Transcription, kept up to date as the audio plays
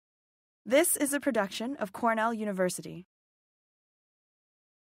This is a production of Cornell University.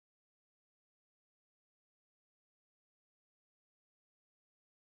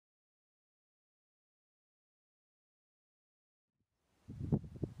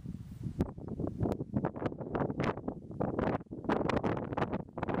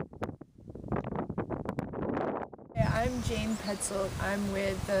 I'm Jane Petzoldt. I'm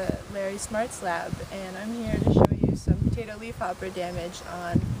with the Larry Smarts Lab, and I'm here to show you some potato leafhopper damage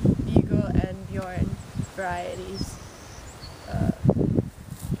on Beagle and Bjorn varieties.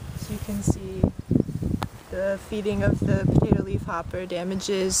 So you can see the feeding of the potato leafhopper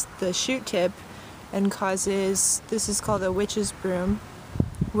damages the shoot tip and causes, this is called a witch's broom,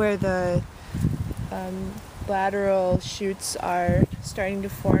 where the lateral shoots are starting to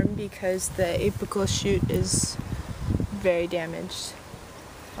form because the apical shoot is very damaged.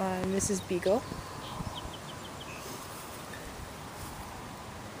 This is Beagle.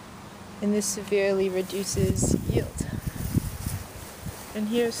 And this severely reduces yield. And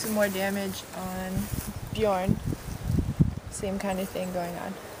here's some more damage on Bjorn. Same kind of thing going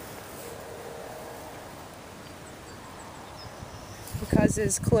on. It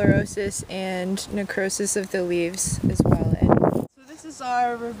causes chlorosis and necrosis of the leaves as well. And so this is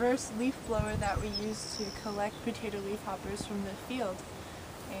our reverse leaf blower that we use to collect potato leafhoppers from the field.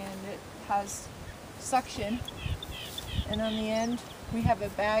 And it has suction, and on the end we have a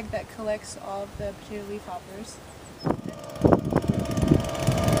bag that collects all of the potato leafhoppers.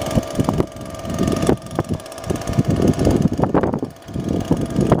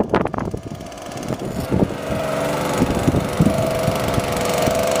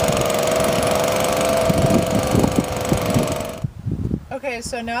 Okay,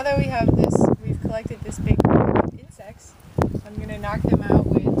 so now that we have this, we've collected this big group of insects, I'm going to knock them out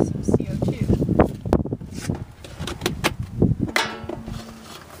with some CO2.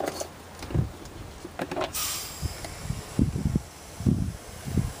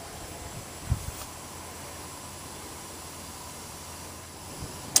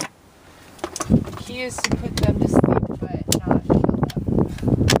 The key is to put them to sleep, but not kill them.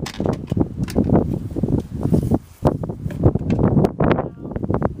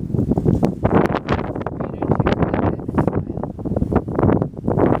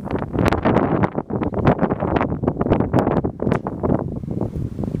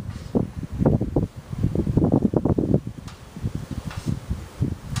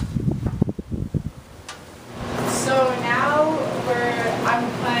 So now I'm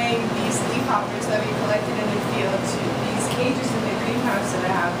applying these leafhoppers that we collected in the field to these cages in the greenhouse that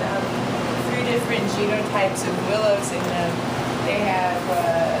I have. They have 3 different genotypes of willows in them. They have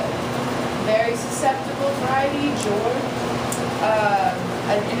a very susceptible variety, Jor,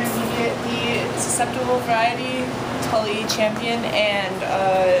 an intermediately susceptible variety, Tully Champion, and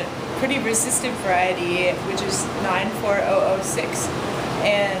a pretty resistant variety, which is 94006.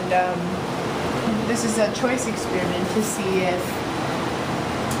 And this is a choice experiment to see if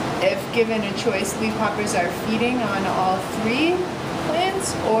given a choice, leafhoppers are feeding on all 3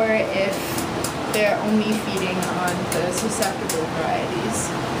 plants, or if they're only feeding on the susceptible varieties.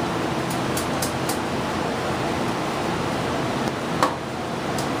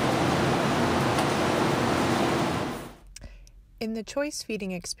 In the choice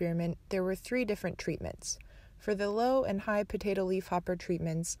feeding experiment, there were 3 different treatments. For the low and high potato leafhopper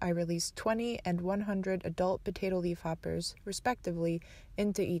treatments, I released 20 and 100 adult potato leafhoppers, respectively,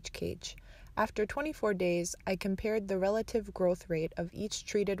 into each cage. After 24 days, I compared the relative growth rate of each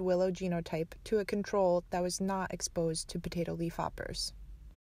treated willow genotype to a control that was not exposed to potato leafhoppers.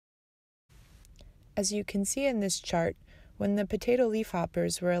 As you can see in this chart, when the potato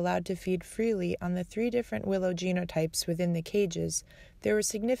leafhoppers were allowed to feed freely on the 3 different willow genotypes within the cages, there were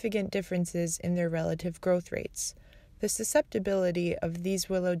significant differences in their relative growth rates. The susceptibility of these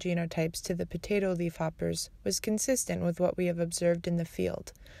willow genotypes to the potato leafhoppers was consistent with what we have observed in the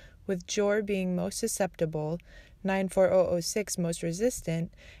field, with Jor being most susceptible, 94006 most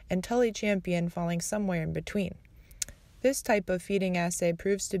resistant, and Tully Champion falling somewhere in between. This type of feeding assay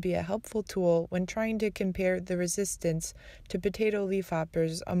proves to be a helpful tool when trying to compare the resistance to potato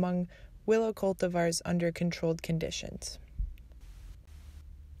leafhoppers among willow cultivars under controlled conditions.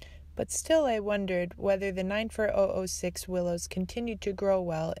 But still I wondered whether the 94006 willows continued to grow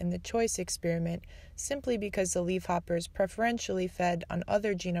well in the choice experiment simply because the leafhoppers preferentially fed on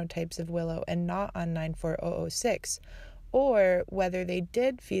other genotypes of willow and not on 94006, or whether they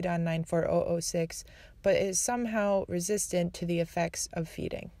did feed on 94006 but is somehow resistant to the effects of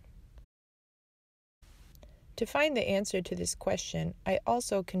feeding. To find the answer to this question, I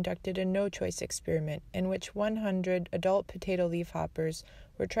also conducted a no-choice experiment in which 100 adult potato leafhoppers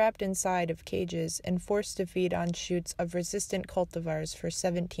were trapped inside of cages and forced to feed on shoots of resistant cultivars for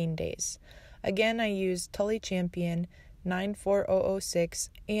 17 days. Again, I used Tully Champion 94006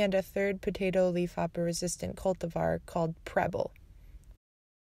 and a third potato leafhopper resistant cultivar called Preble.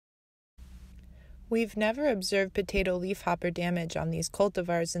 We've never observed potato leafhopper damage on these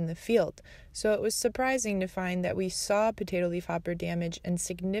cultivars in the field, so it was surprising to find that we saw potato leafhopper damage and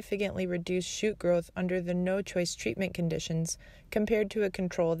significantly reduced shoot growth under the no-choice treatment conditions compared to a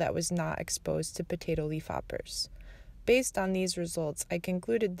control that was not exposed to potato leafhoppers. Based on these results, I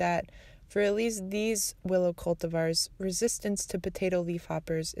concluded that, for at least these willow cultivars, resistance to potato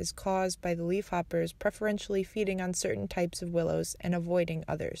leafhoppers is caused by the leafhoppers preferentially feeding on certain types of willows and avoiding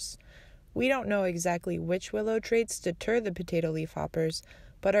others. We don't know exactly which willow traits deter the potato leafhoppers,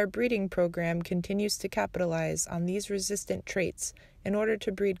 but our breeding program continues to capitalize on these resistant traits in order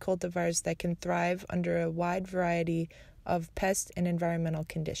to breed cultivars that can thrive under a wide variety of pest and environmental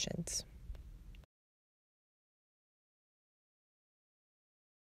conditions.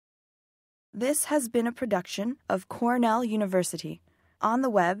 This has been a production of Cornell University, on the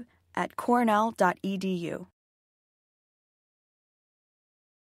web at cornell.edu.